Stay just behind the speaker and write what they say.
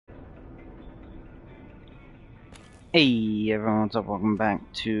Hey everyone, what's up? Welcome back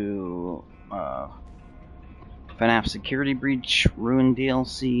to FNAF Security Breach Ruin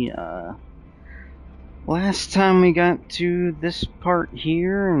DLC. Last time we got to this part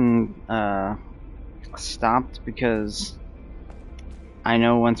here and stopped because I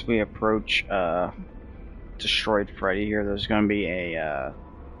know once we approach destroyed Freddy here, there's going to be a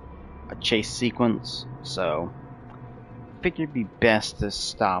chase sequence. So I figured it'd be best to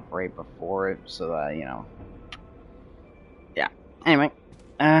stop right before it so that yeah. Anyway,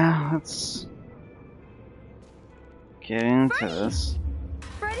 let's get into this.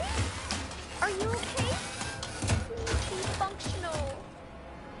 Freddy? Are you okay? Please be functional.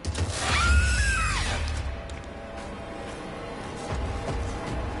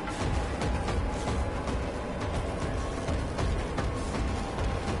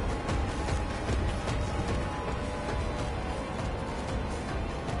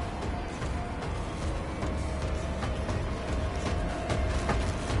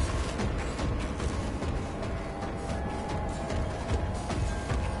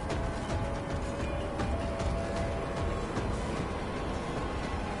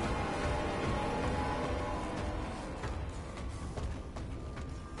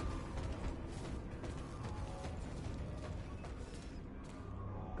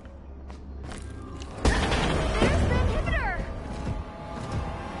 There's the inhibitor!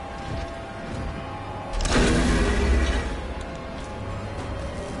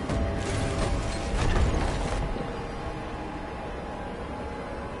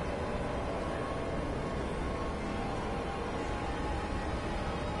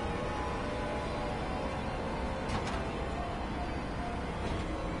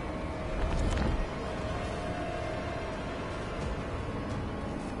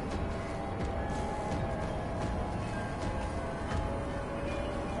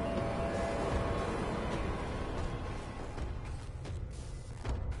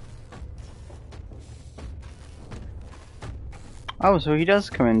 Oh, so he does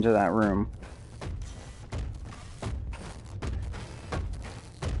come into that room.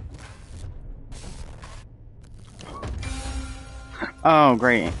 Oh,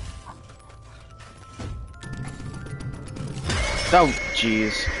 great. Oh,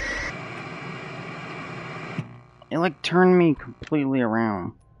 jeez. It, like, turned me completely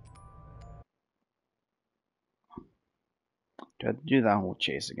around. Do I have to do that whole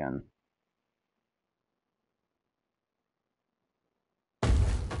chase again?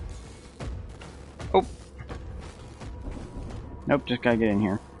 Oh. Nope, just gotta get in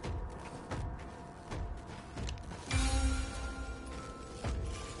here.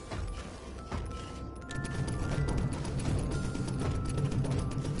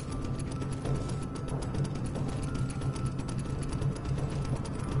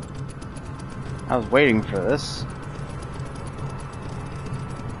 I was waiting for this.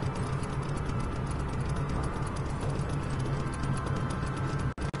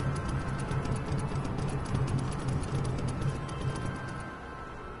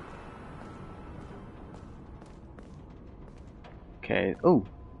 Okay, ooh.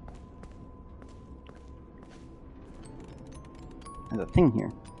 There's a thing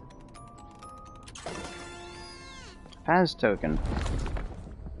here. Faz token.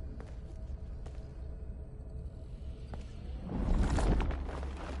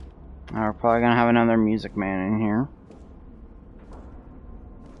 We're probably gonna have another music man in here.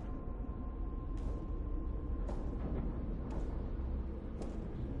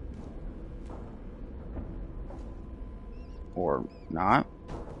 Or not.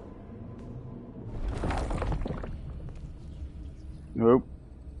 Nope.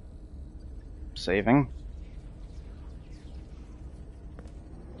 Saving.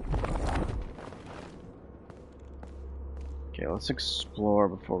 Okay, let's explore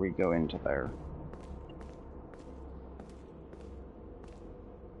before we go into there.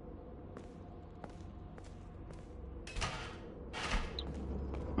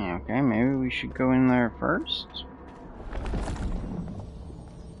 Yeah, okay, maybe we should go in there first?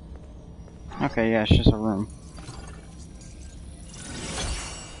 Okay, yeah, it's just a room.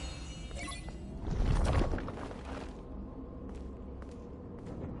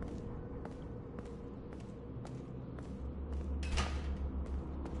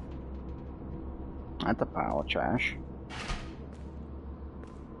 That's a pile of trash.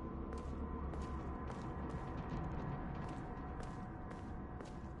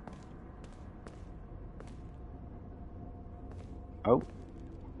 Oh.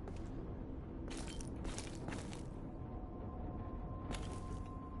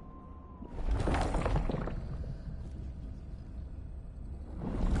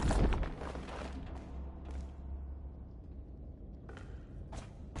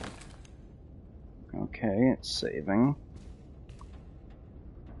 Okay, it's saving.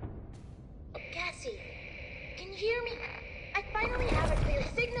 Cassie, can you hear me? I finally have a clear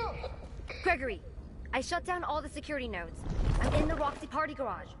signal. Gregory, I shut down all the security nodes. I'm in the Roxy party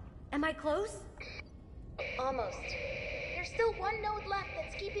garage. Am I close? Almost. There's still one node left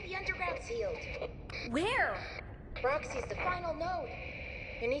that's keeping the underground sealed. Where? Roxy's the final node.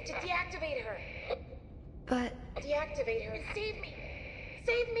 You need to deactivate her. But... Deactivate her and save me.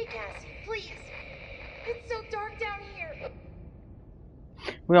 Save me, Cassie, please. It's so dark down here.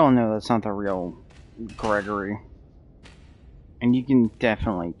 We all know that's not the real Gregory. And you can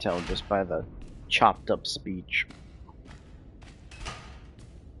definitely tell just by the chopped up speech.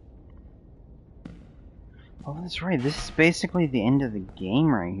 Oh, that's right. This is basically the end of the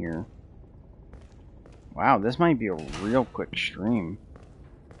game right here. Wow, this might be a real quick stream.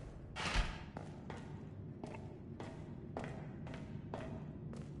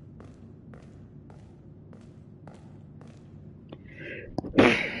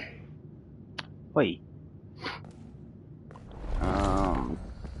 Wait.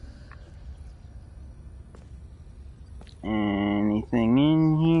 Anything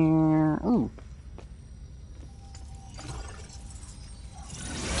in here? Ooh.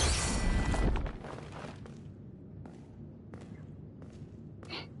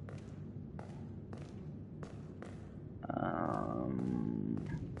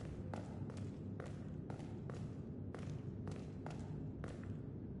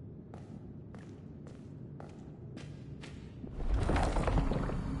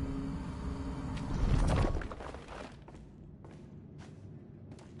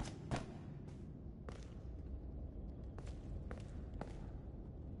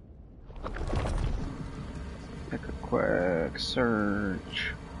 Pick a quick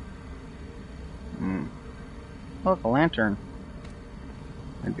search. Look, a lantern.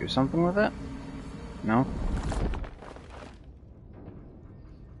 Can I do something with it? No?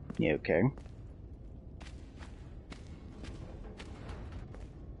 Yeah, okay.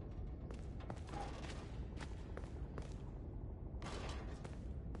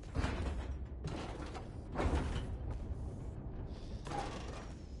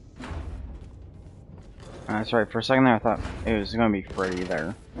 That's right, for a second there I thought it was gonna be Freddy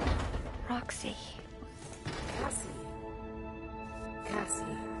there. Roxy. Cassie. Cassie.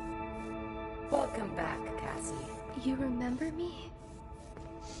 Welcome back, Cassie. You remember me?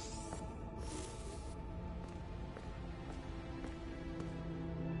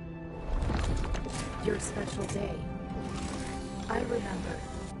 Your special day. I remember.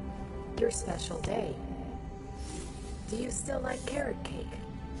 Your special day. Do you still like carrot cake?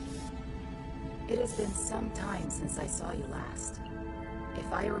 It has been some time since I saw you last.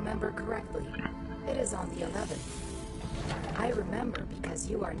 If I remember correctly, it is on the 11th. I remember because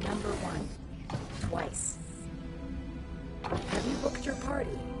you are number 1. Twice. Have you booked your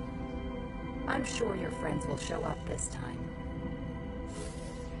party? I'm sure your friends will show up this time.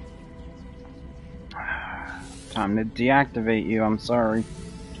 Time to deactivate you, I'm sorry.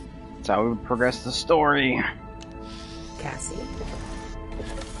 That's how we progress the story. Cassie?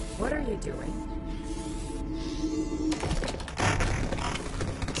 What are you doing?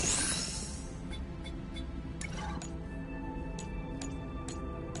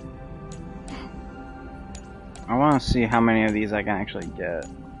 I want to see how many of these I can actually get.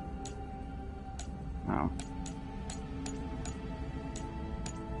 Oh.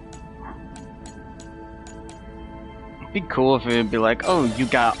 It'd be cool if it would be like, oh, you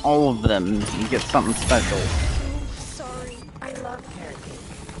got all of them. You get something special. Sorry. I love carrot cake.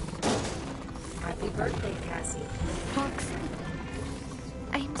 Happy birthday, Cassie. Roxy.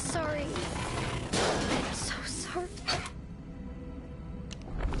 I'm sorry. I'm so sorry.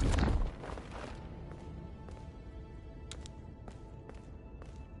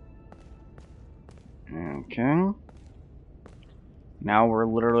 Okay. Now we're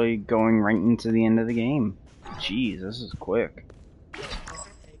literally going right into the end of the game. Jeez, this is quick.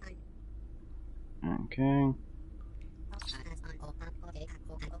 Okay.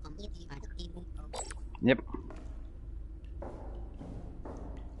 Yep.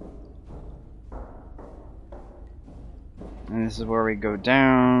 And this is where we go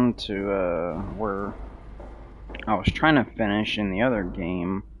down to where I was trying to finish in the other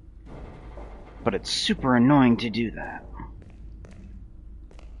game, but it's super annoying to do that.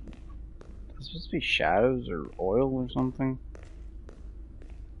 Is this supposed to be shadows or oil or something?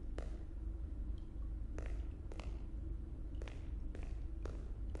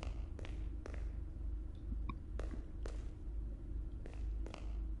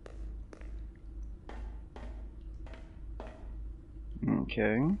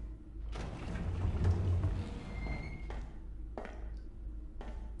 Okay.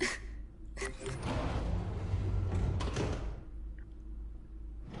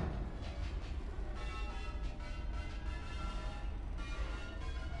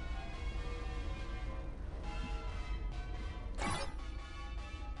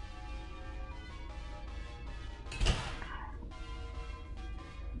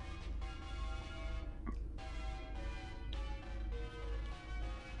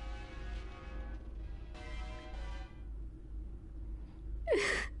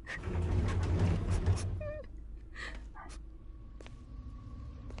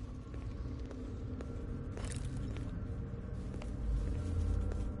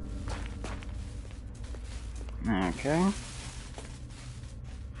 Okay.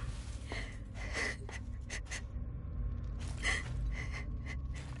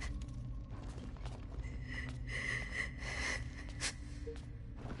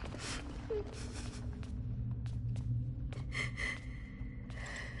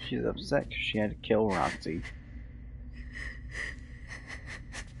 She's upset because she had to kill Roxy.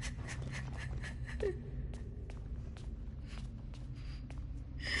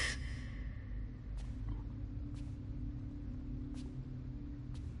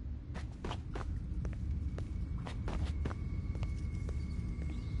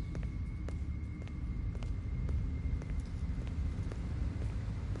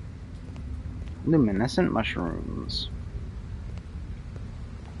 Luminescent mushrooms.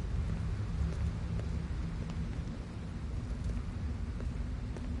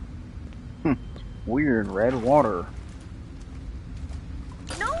 Weird red water.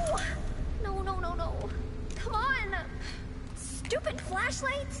 No! No, no, no, no. Come on! Stupid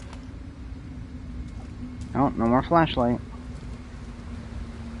flashlight! Oh, no more flashlight.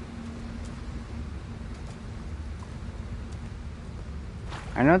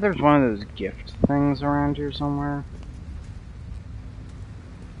 I know there's one of those gift things around here somewhere.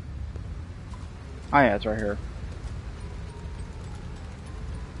 Oh yeah, it's right here.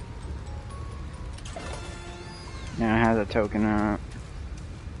 Yeah, it has a token in it.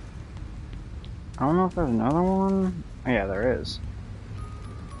 I don't know if there's another one. Oh yeah, there is.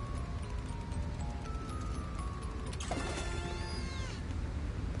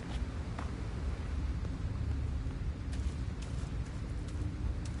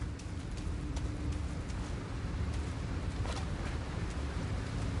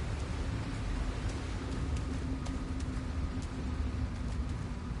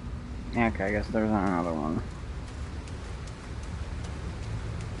 Yeah, okay, I guess there's another one.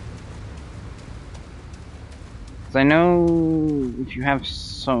 Cause I know if you have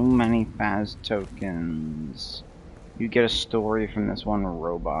so many Phas tokens, you get a story from this one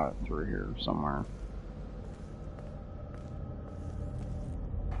robot through here somewhere.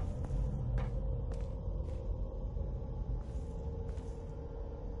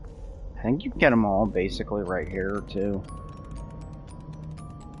 I think you get them all basically right here too.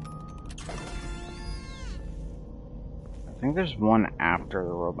 I think there's one after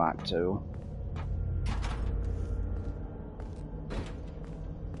the robot too.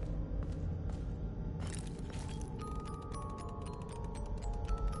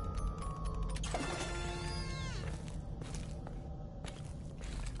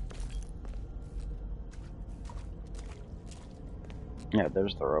 Yeah,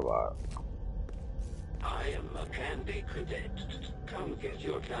 there's the robot. I am a candy cadet. Come get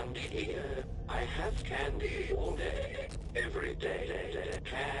your candy here. I have candy all day, every day.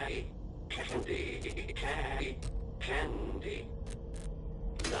 Candy, candy.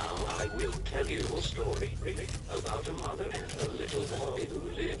 Now I will tell you a story about a mother and a little boy who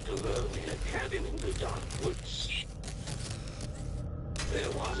lived alone in a cabin in the dark woods.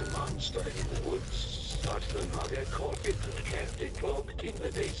 There was a monster in the woods, but the mother caught it and kept it locked in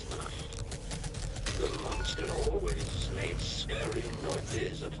the basement. The monster always made scary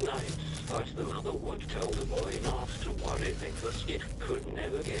noises at night, but the mother would tell the boy not to worry because it could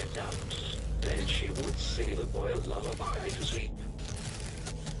never get out. Then she would sing the boy a lullaby to sleep.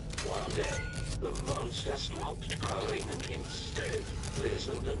 One day, the monster stopped crying and instead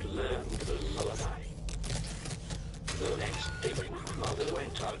listened and learned the lullaby. The next day when mother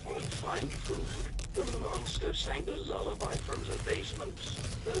went out to find food, the monster sang the lullaby from the basement.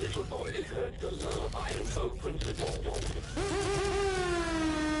 The little boy heard the lullaby and opened the door.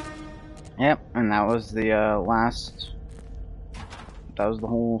 Yep, and that was the last. That was the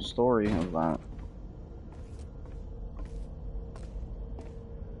whole story of that.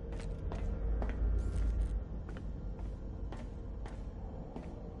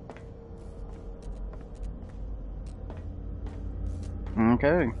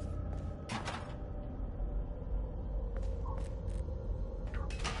 Okay.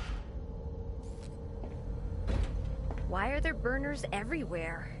 Why are there burners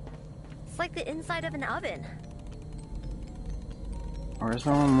everywhere? It's like the inside of an oven. Or is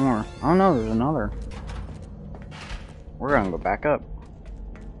there one more? Oh no, there's another. We're gonna go back up.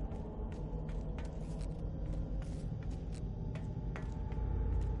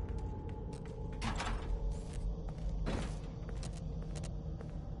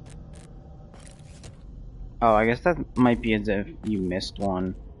 Oh, I guess that might be as if you missed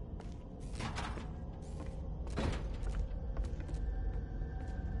one.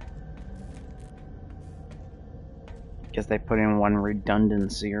 Guess they put in one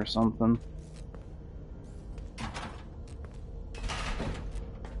redundancy or something.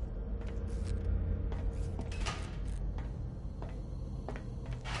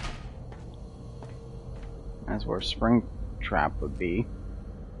 That's where spring trap would be.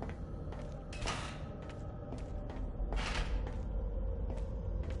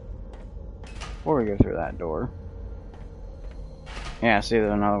 Before we go through that door. Yeah, see,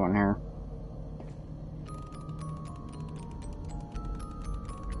 there's another one here.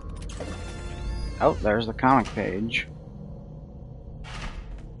 Oh, there's the comic page.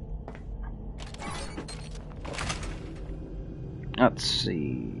 Let's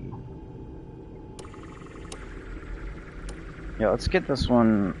see. Yeah, let's get this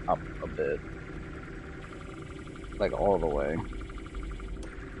one up a bit. Like all the way.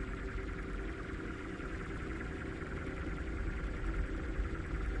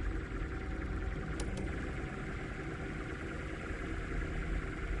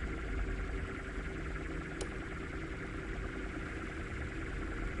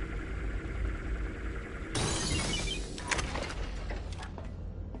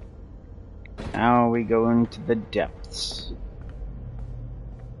 Now we go into the depths.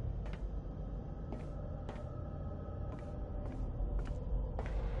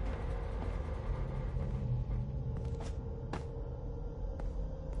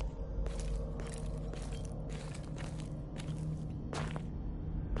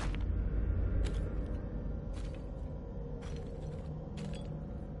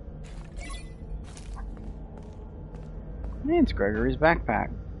 It's Gregory's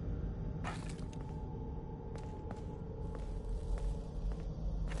backpack.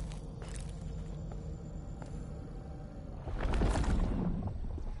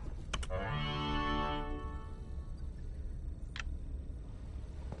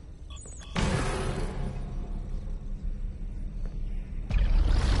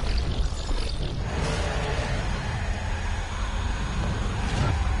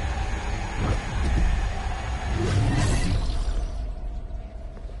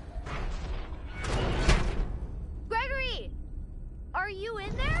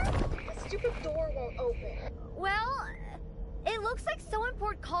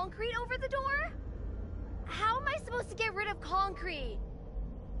 Concrete over the door? How am I supposed to get rid of concrete?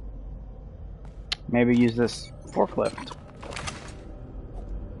 Maybe use this forklift.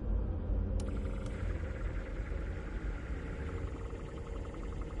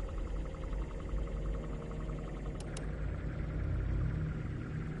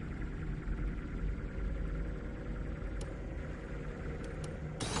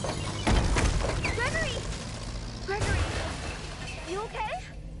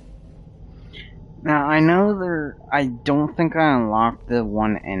 Now, I know I don't think I unlocked the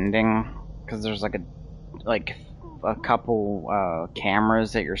one ending, because there's like a couple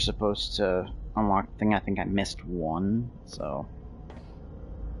cameras that you're supposed to unlock. I think I missed one, so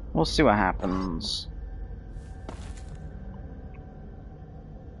we'll see what happens.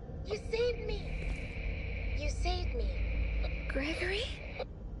 You saved me! You saved me! Gregory?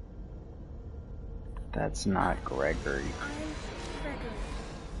 That's not Gregory.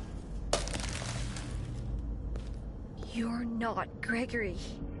 You're not Gregory.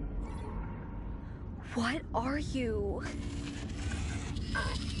 What are you?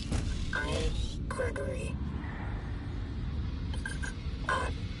 I'm Gregory.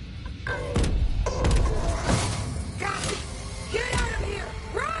 Cassie! Get out of here!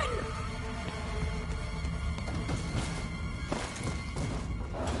 Run!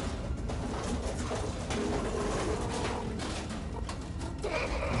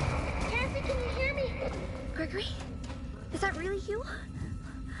 Cassie, can you hear me? Gregory? Is that really you?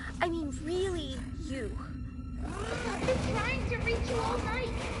 I mean, really you? I've been trying to reach you all night.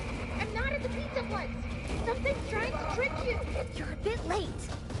 I'm not at the pizza place. Something's trying to trick you. You're a bit late.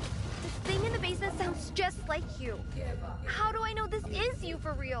 This thing in the basement sounds just like you. How do I know this is you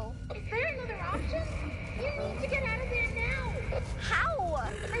for real? Is there another option? You need to get out of there now. How?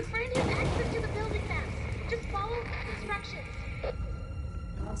 My friend has access to the building maps. Just follow instructions.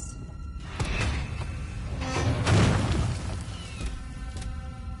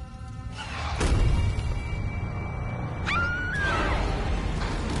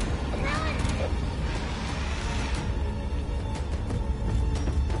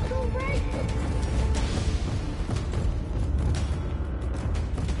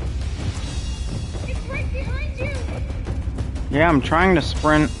 Yeah, I'm trying to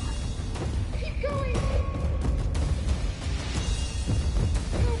sprint. Keep going. Go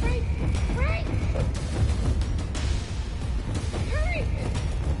right. Right. Hurry.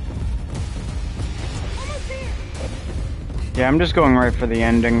 Almost there. Yeah, I'm just going right for the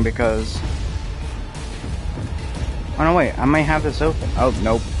ending because... Oh no, wait, I might have this open. Oh,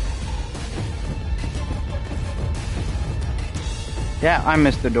 nope. Yeah, I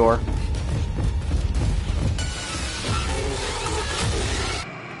missed the door.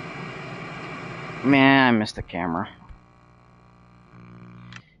 Man, I missed the camera.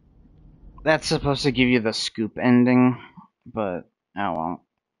 That's supposed to give you the scoop ending, but oh well.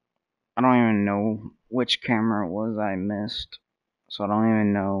 I don't even know which camera it was I missed, so I don't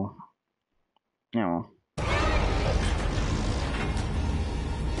even know. You know.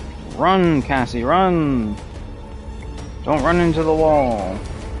 Run, Cassie, run! Don't run into the wall.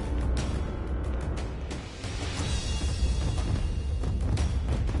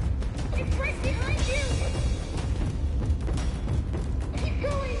 It's right behind you! Keep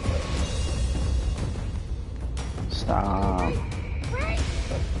going! Stop. Right!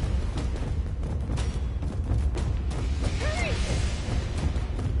 Hurry!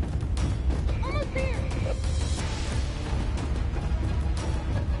 Almost there!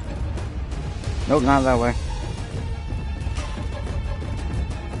 Nope, not that way.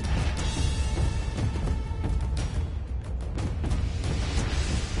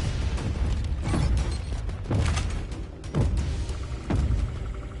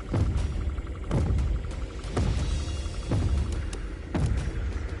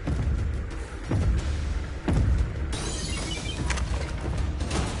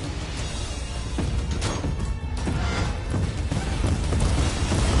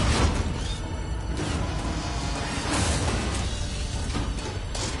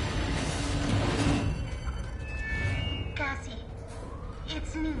 Cassie,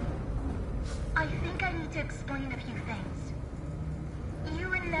 it's me. I think I need to explain a few things. You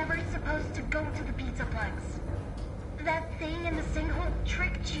were never supposed to go to the Pizzaplex. That thing in the sinkhole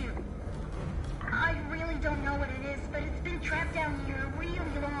tricked you. I really don't know what it is, but it's been trapped down here a really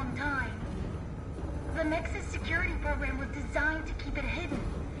long time. The Nexus security program was designed to keep it hidden,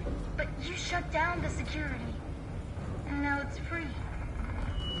 but you shut down the security, and now it's free.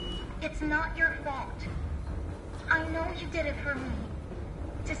 It's not your fault. I know you did it for me,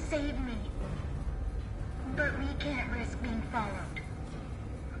 to save me, but we can't risk being followed.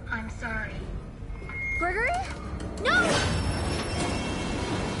 I'm sorry. Gregory? No!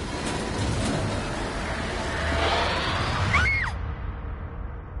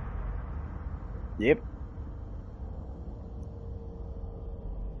 Yep.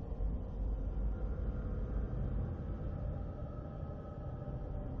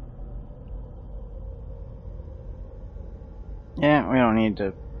 Yeah, we don't need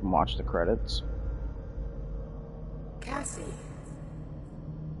to watch the credits. Cassie,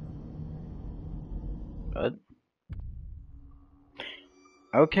 Good.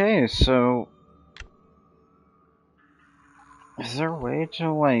 Okay, so is there a way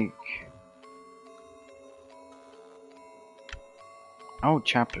to like... Oh,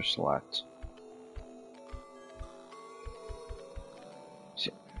 chapter select.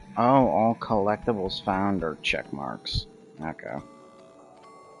 Oh, all collectibles found are check marks. Okay.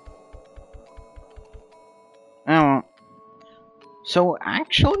 Oh, so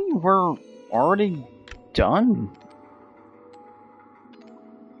actually we're already done.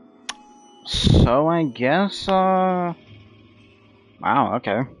 So I guess, wow,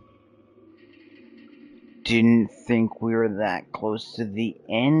 okay. Didn't think we were that close to the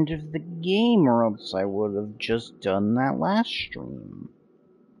end of the game, or else I would have just done that last stream.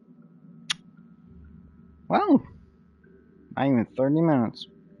 Well, not even 30 minutes.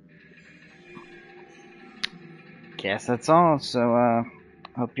 Guess that's all, so,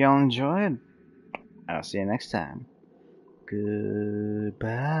 hope y'all enjoyed. I'll see you next time.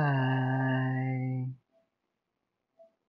 Goodbye.